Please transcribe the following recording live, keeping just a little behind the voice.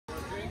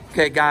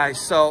Okay, guys,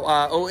 so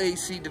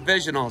OAC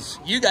Divisionals,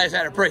 you guys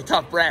had a pretty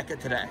tough bracket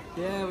today.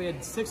 Yeah, we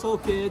had 6 whole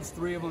kids,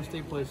 3 of them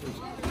state placers.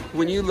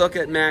 When you look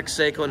at Max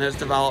Sako and his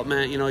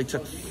development, you know, he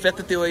took 5th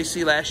at the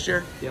OAC last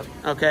year. Yep.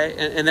 Okay,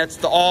 and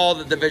that's all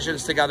the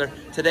divisions together.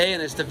 Today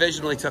in his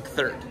divisional, he took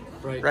 3rd.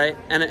 Right. Right?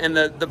 And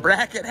the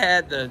bracket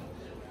had the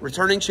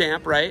returning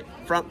champ, right,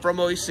 from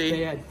OAC.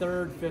 They had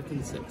 3rd, 5th,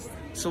 and 6th.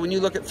 So when you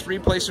look at 3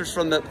 placers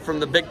from the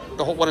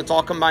whole, when it's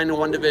all combined in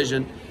one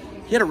division,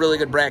 he had a really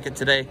good bracket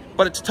today,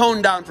 but it's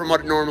toned down from what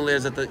it normally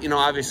is at the, you know,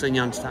 obviously in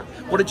Youngstown.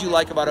 What did you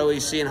like about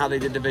OAC and how they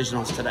did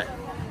divisionals today?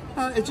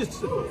 It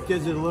just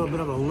gives it a little bit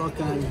of a look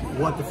on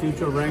what the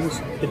future brings.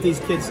 If these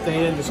kids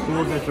stay in the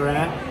schools that they're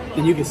at,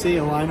 then you can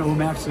see, I know who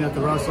Max is at the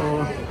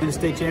Russell in the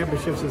state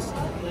championships is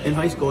in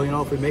high school, you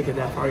know, if we make it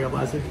that far, God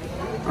bless it.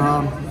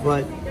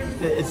 But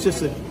it's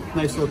just a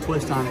nice little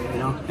twist on it, you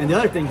know. And the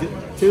other thing,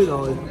 too,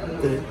 though, is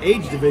the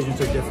age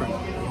divisions are different.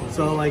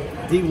 So like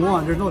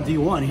D1, there's no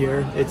D1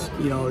 here. It's,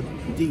 you know,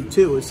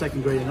 D2 is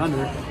 2nd grade and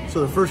under.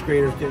 So the 1st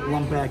graders get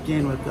lumped back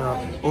in with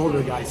the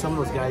older guys. Some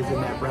of those guys in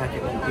that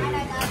bracket won't be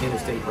in the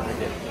state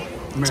bracket.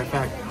 As a matter of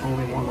fact,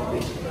 only one will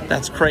be.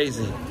 That's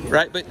crazy,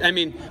 right? But I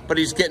mean, but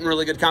he's getting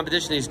really good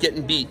competition. He's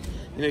getting beat.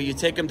 You know, you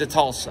take him to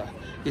Tulsa.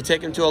 You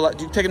take him to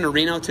do you take him to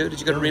Reno too? Did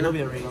you go to Reno?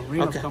 He'll be at Reno.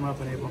 Reno's coming up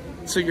in April.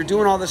 So you're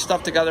doing all this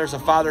stuff together as a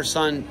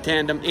father-son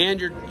tandem, and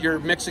you're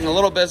mixing a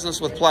little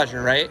business with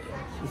pleasure, right?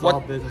 It's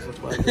all business with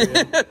pleasure.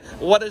 Yeah.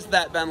 What has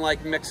that been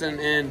like, mixing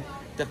in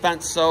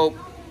Defense Soap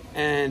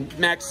and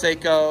Max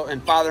Sako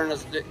and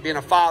being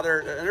a father?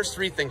 And there's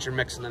 3 things you're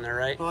mixing in there,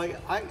 right? Well,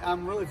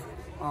 I'm really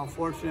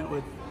fortunate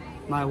with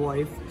my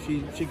wife.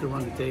 She can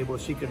run the table.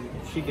 She can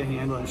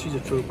handle it. And she's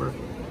a trooper.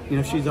 You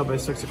know, she's up at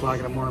 6 o'clock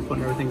in the morning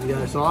putting everything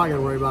together. So all I got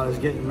to worry about is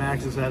getting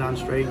Max's head on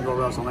straight and go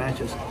wrestle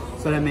matches.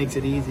 So that makes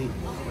it easy.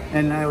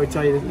 And I would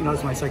tell you that, you know,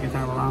 it's my 2nd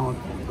time around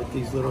with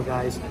these little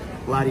guys.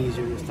 A lot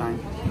easier this time.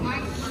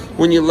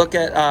 When you look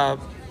at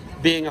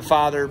being a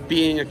father,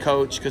 being a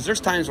coach, because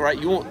there's times where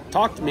you won't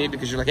talk to me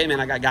because you're like, hey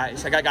man, I got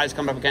guys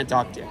coming up, I can't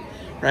talk to you,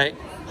 right?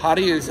 How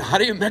do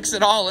you mix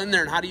it all in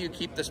there, and how do you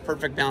keep this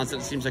perfect balance that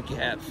it seems like you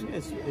have?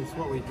 It's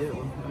what we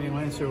do. I mean,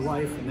 when it's your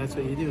life and that's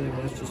what you do,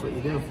 that's just what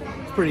you do.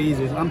 It's pretty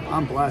easy.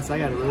 I'm blessed. I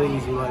got a really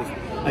easy life.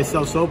 I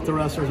sell soap to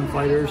wrestlers and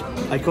fighters.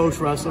 I coach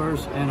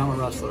wrestlers, and I'm a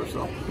wrestler,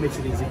 so it makes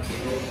it easy.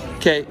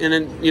 Okay, and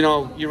then, you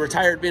know, you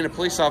retired being a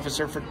police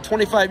officer for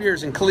 25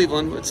 years in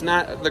Cleveland. It's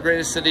not the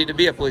greatest city to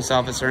be a police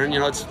officer, and, you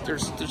know,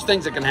 there's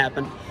things that can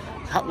happen.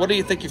 What do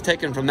you think you've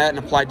taken from that and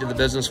applied to the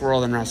business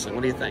world and wrestling?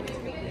 What do you think?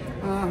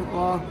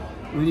 Well,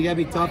 when you gotta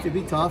be tough, you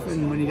be tough,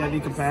 and when you gotta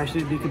be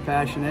compassionate, be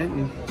compassionate.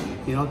 And,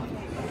 you know,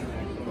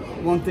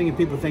 one thing that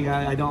people think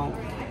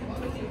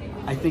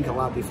I think a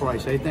lot before I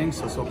say things,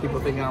 so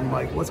people think I'm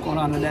like, what's going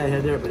on in that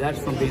head there? But that's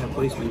from being a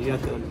policeman. You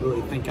have to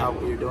really think out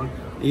what you're doing.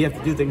 You have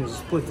to do things as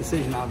a split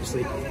decision,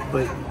 obviously,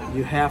 but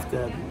you have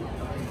to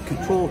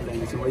control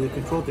things, and the way you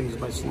control things is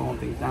by slowing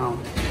things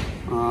down.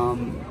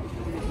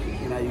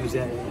 And I use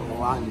that a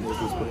lot in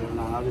business, believe it or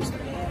not.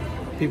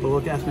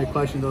 People ask me a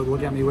question, they'll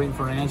look at me waiting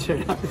for an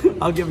answer.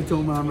 I'll give it to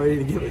them when I'm ready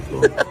to give it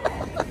to them.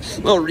 A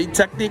little read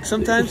technique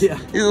sometimes? Yeah.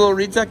 A little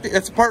read technique?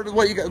 That's part of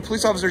what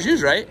police officers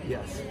use, right?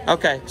 Yes.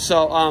 Okay,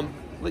 so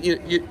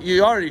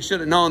you already should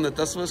have known that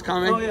this was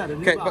coming. Oh yeah, the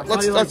new okay, box.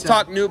 but let's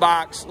talk new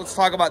box. Let's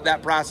talk about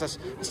that process.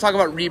 Let's talk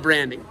about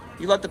rebranding.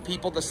 You let the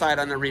people decide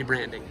on the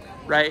rebranding,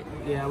 right?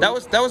 Yeah. That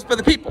was by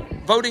the people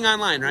voting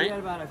online, right? We had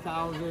about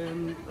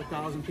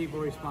 1,000 people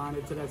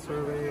responded to that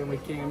survey, and we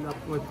came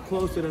up with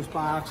close to this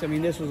box. I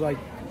mean, this was like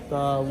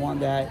the one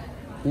that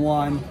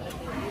won,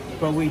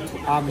 but we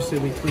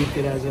tweaked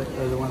it as it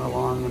went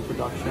along in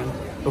production.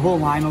 The whole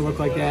line will look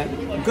like that.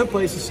 A good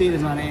place to see it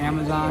is on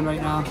Amazon right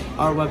now.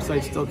 Our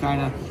website's still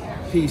kind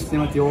of pieced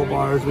in with the old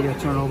bars. We got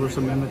to turn over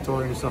some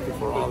inventory and stuff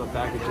before all the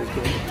packages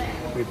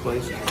get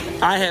replaced.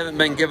 I haven't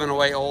been giving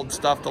away old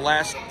stuff. The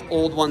last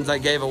old ones I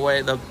gave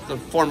away, the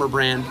former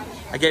brand,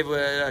 I gave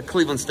away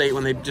Cleveland State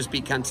when they just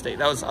beat Kent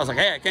State. I was like,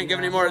 hey, I can't give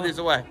any more of these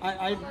away.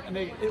 I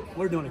mean,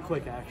 we're doing it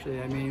quick,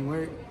 actually. I mean,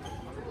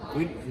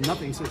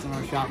 nothing sits in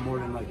our shop more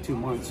than like 2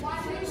 months.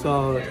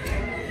 So,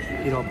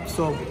 you know,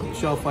 soap,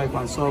 shelf life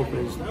on soap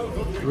is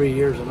 3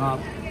 years and up.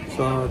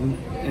 So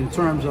in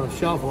terms of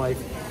shelf life,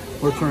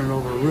 we're turning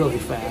over really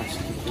fast,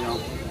 you know.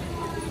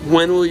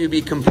 When will you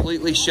be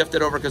completely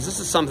shifted over? Because this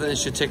is something that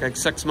should take like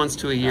 6 months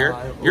to a year.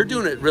 You're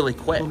doing it really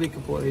quick. We'll be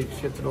completely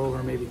shifted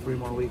over in maybe 3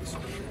 more weeks.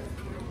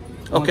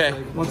 Okay.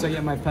 Once I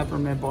get my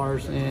peppermint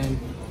bars in,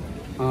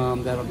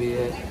 that'll be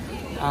it.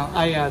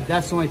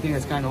 That's the only thing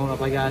that's kind of holding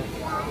up. I got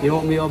the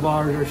oatmeal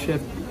bars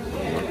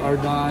are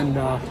done.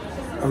 The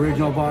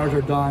original bars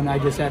are done. I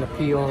just had a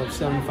PO of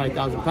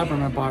 75,000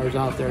 peppermint bars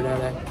out there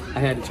that I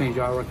had to change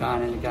artwork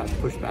on, and it got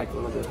pushed back a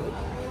little bit.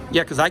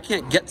 Yeah, because I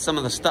can't get some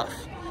of the stuff.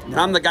 No.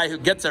 I'm the guy who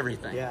gets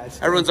everything. Yeah,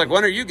 everyone's like,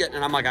 when are you getting it?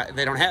 And I'm like,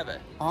 they don't have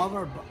it. All of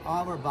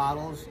our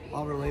bottles,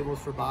 all of our labels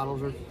for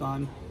bottles are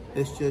done.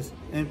 It's just,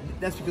 and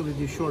that's because we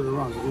do shorter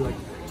runs. We do like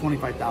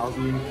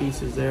 25,000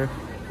 pieces there.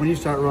 When you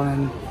start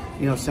running,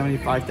 you know,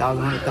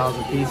 75,000,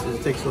 100,000 pieces,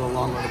 it takes a little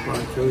longer to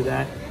run through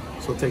that.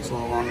 so it takes a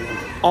little longer.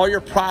 All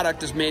your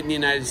product is made in the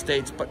United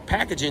States, but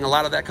packaging, a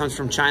lot of that comes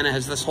from China.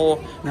 Has this whole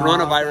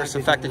coronavirus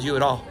affected you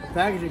at all?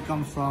 Packaging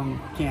comes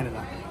from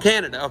Canada.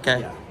 Canada, okay.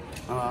 Yeah.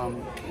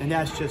 And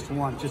that's just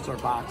our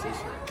boxes.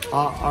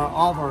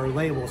 All of our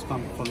labels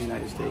come from the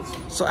United States.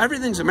 So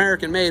everything's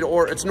American made,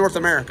 or it's North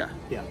America.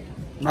 Yeah.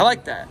 I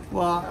like that.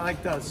 Well, I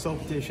like the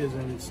soap dishes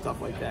and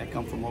stuff like that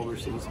come from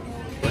overseas.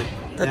 But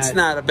that's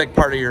not a big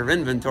part of your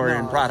inventory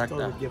and product,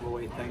 though. though.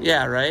 Giveaway thing.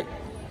 Yeah, right.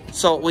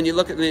 So when you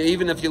look at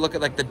even if you look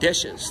at like the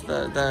dishes,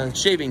 the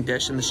shaving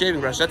dish and the shaving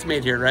brush, that's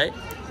made here, right?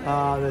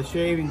 The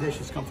shaving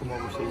dishes come from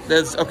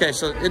overseas. Okay,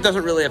 so it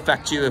doesn't really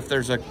affect you if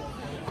there's a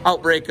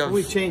outbreak of.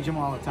 We change them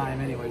all the time,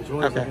 anyways.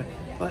 Okay.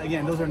 But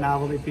again, those are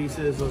novelty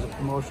pieces. Those are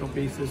promotional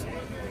pieces.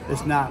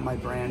 It's not my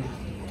brand.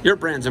 Your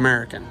brand's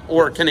American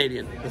or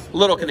Canadian?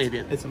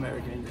 Canadian. It's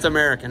American. It's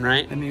American,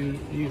 right? I mean,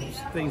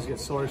 things get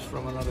sourced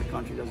from another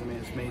country doesn't mean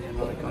it's made in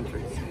another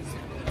country.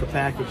 The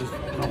packages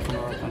come from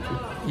another country.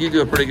 You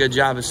do a pretty good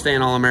job of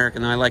staying all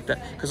American, though. I like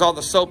that. Because all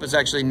the soap is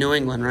actually New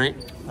England, right?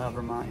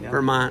 Vermont, yeah.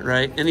 Vermont,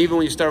 right? And even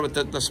when you start with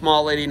the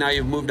small lady, now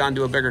you've moved on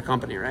to a bigger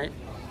company, right?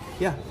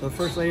 Yeah, the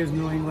first lady was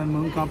New England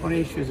Moon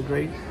Company. She was a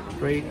great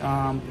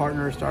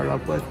partner to start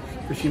up with.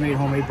 So she made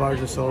homemade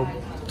bars of soap.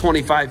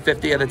 25,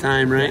 50 at a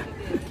time, right?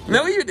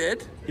 No, you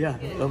did. Yeah,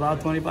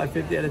 about 25,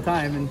 50 at a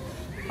time.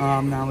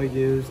 And now we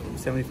do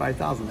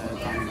 75,000 at a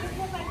time.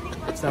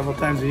 Several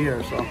times a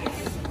year, so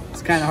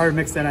it's kind of hard to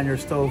mix that on your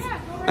stove.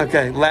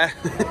 Okay,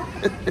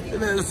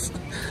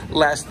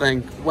 last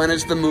thing. When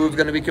is the move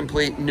going to be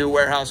complete? New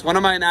warehouse. When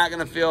am I not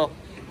going to feel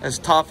as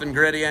tough and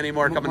gritty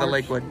anymore coming to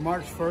Lakewood?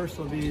 March 1st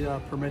will be the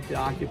permit to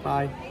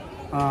occupy.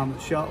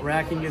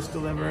 Racking gets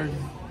delivered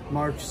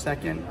March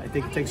 2nd. I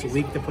think it takes a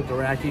week to put the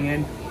racking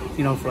in,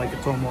 you know, for like the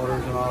tow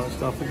motors and all that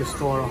stuff. We can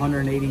store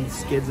 180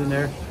 skids in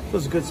there. So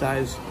it's a good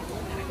size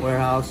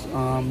warehouse.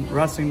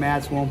 Wrestling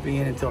mats won't be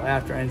in until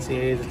after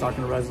NCAAs. I was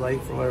talking to Res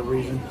Light for whatever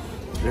reason.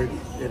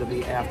 It'll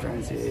be after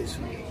NCAAs.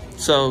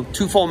 So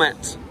 2 full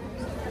mats.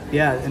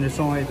 Yeah, and it's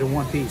only the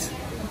one piece.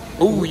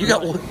 Oh, you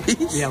got one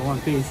piece? Yeah,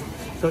 one piece.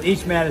 So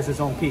each mat is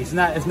its own piece.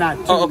 It's not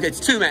two. Oh, okay, it's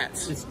 2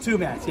 mats. It's 2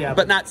 mats, yeah.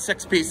 But not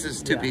 6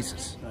 pieces, 2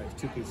 pieces. Right,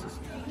 2 pieces.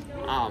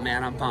 Oh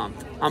man, I'm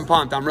pumped. I'm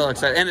pumped. I'm real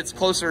excited. And it's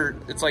closer,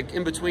 it's like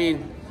in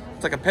between,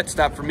 it's like a pit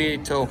stop for me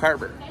to Oak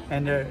Harbor.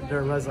 And they're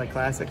Res Light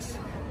Classics.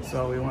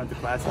 So we went to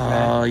classic.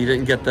 Oh, you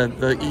didn't get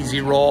the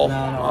easy roll?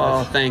 No.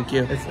 Oh, thank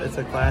you. It's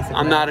a classic.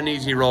 I'm not an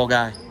easy roll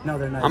guy. No,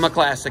 they're nice. I'm a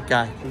classic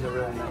guy. These are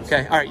really nice.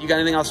 Okay, all right. You got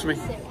anything else for me?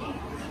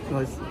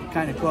 Well, it's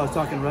kind of cool. I was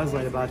talking to Res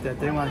Light about that.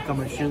 They want to come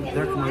and shoot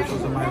their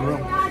commercials in my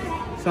room.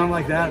 Something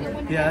like that.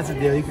 Yeah, that's a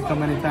deal. You can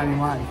come anytime you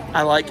want.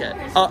 I like it.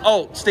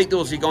 Oh, state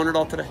duels. You going at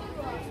all today?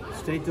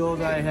 State duels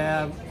I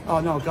have.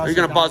 Oh no, Gus. Are you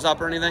gonna buzz up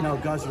or anything? No,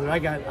 Gus. I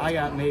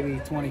got maybe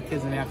 20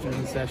 kids in the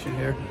afternoon session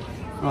here.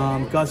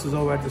 Gus is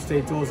over at the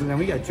state duels, and then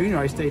we got junior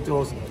high state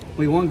duels.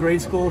 We won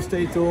grade school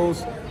state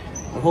duels.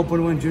 We're hoping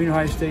to win junior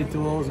high state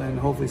duels, and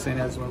hopefully St.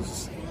 Ed's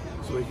wins,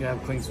 so we can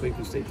have clean sweep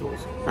in state duels.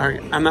 All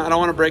right, I don't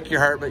want to break your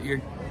heart, but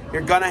you're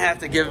gonna have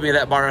to give me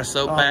that bar of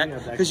soap back,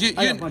 because you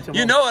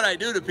know what I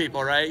do to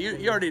people, right?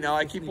 You already know.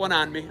 I keep one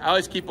on me. I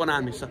always keep one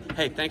on me. So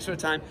hey, thanks for the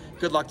time.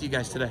 Good luck to you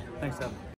guys today. Thanks, Evan.